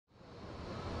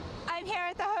I'm here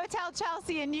at the Hotel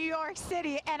Chelsea in New York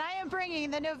City, and I am bringing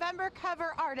the November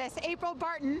cover artist, April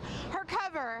Barton, her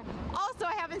cover. Also,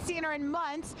 I haven't seen her in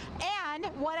months, and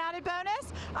one added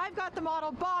bonus, I've got the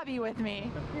model Bobby with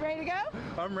me. You ready to go?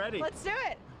 I'm ready. Let's do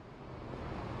it.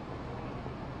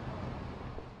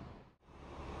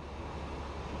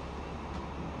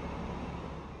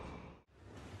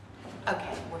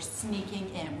 Okay, we're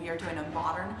sneaking in. We are doing a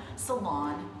modern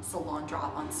salon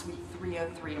drop on suite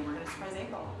 303, and we're going to surprise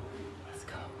April. Let's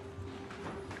go.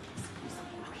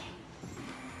 Okay.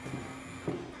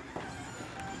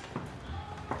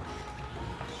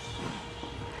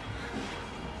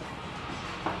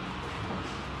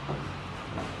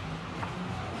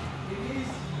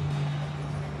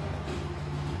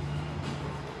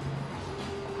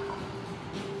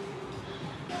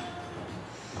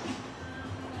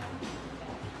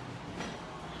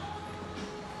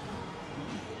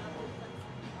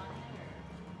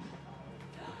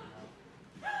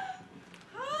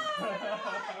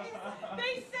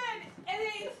 They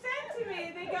said to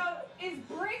me, they go, is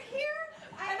Brig here?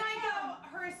 And I go,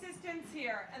 her assistant's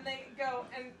here. And they go,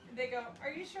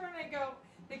 are you sure? And they go,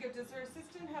 does her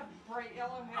assistant have bright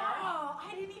yellow hair? Oh,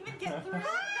 I didn't even get through.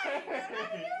 Hi!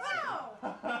 Wow!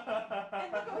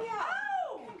 And look what we have.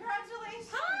 Oh! Congratulations!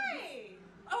 Hi!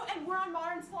 Oh, and we're on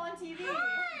Modern Salon TV.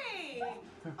 Hi!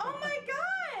 Oh my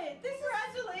God!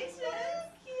 Congratulations! This is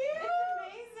cute! It's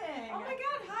amazing! Oh my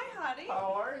God! Hi, Hottie.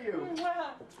 How are you?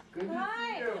 Good to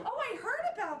Hi. see you. Oh, I heard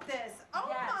about this. Oh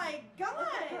Yes. my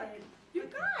God! You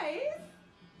guys!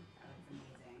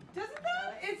 Doesn't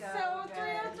that? It's so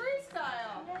 303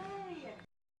 style.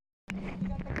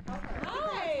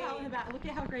 Hi! Look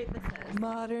at how great this is.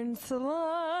 Modern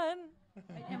Salon.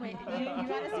 And wait, you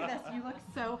gotta see this. You look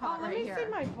so hot Let right me here. see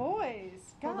my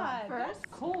boys. Hold on God, first. that's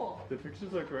cool. The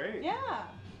pictures look great. Yeah.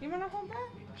 You want to hold that?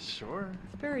 Sure.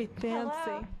 It's very fancy.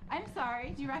 Hello. I'm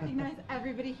sorry. Do you recognize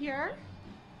everybody here?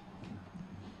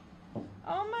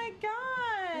 Oh my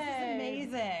God. This is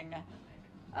amazing.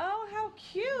 Oh, how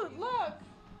cute. Look.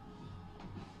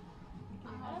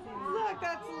 Look,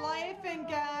 that's Life and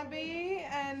Gabby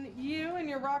and you in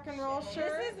your rock and roll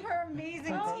shirt. This is her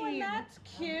amazing Oh, team. and that's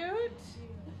cute.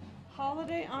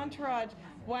 Holiday entourage.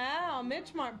 Wow,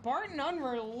 Mitch Barton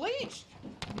unreleashed.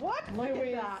 What Look can at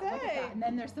we that. say? Look at that. And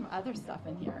then there's some other stuff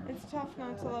in here. It's tough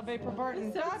not to love April Barton.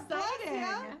 It's so God bless exciting.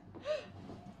 ya.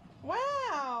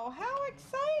 Wow, how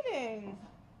exciting.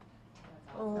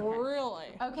 Really?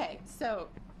 Okay, so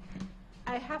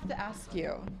I have to ask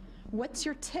you, what's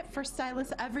your tip for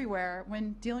stylists everywhere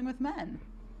when dealing with men?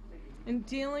 In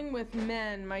dealing with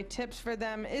men, my tips for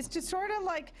them is to sort of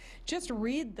like just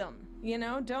read them, you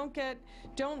know?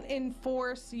 Don't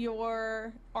enforce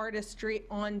your artistry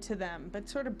onto them, but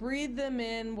sort of breathe them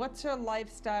in. What's their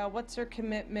lifestyle? What's their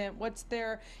commitment? What's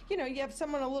their, you know, you have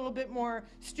someone a little bit more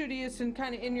studious and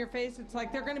kind of in your face. It's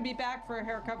like they're going to be back for a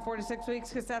haircut 4 to 6 weeks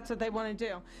because that's what they want to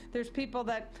do. There's people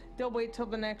that they'll wait till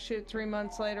the next shoot 3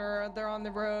 months later, or they're on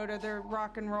the road, or they're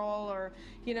rock and roll, or,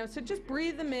 you know, so just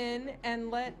breathe them in and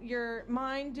let your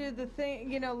mind do the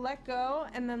thing, you know, let go,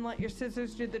 and then let your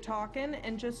scissors do the talking,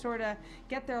 and just sort of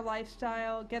get their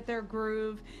lifestyle, get their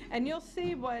groove, and you'll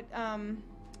see what,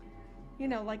 you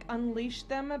know, like unleash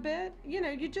them a bit. You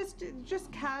know, you just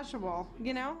casual,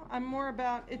 you know? I'm more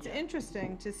about, it's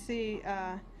interesting to see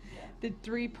the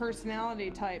 3 personality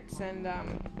types, and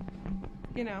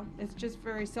you know, it's just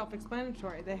very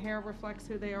self-explanatory. The hair reflects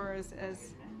who they are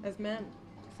as men.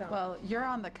 So. Well, you're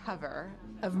on the cover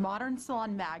of Modern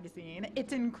Salon magazine.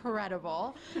 It's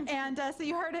incredible. And so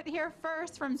you heard it here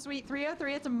first from Suite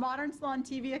 303. It's a Modern Salon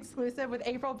TV exclusive with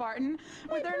April Barton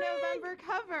with her November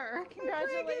cover.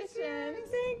 Congratulations.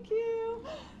 Thank you.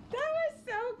 That was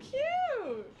so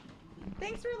cute.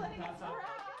 Thanks for letting us.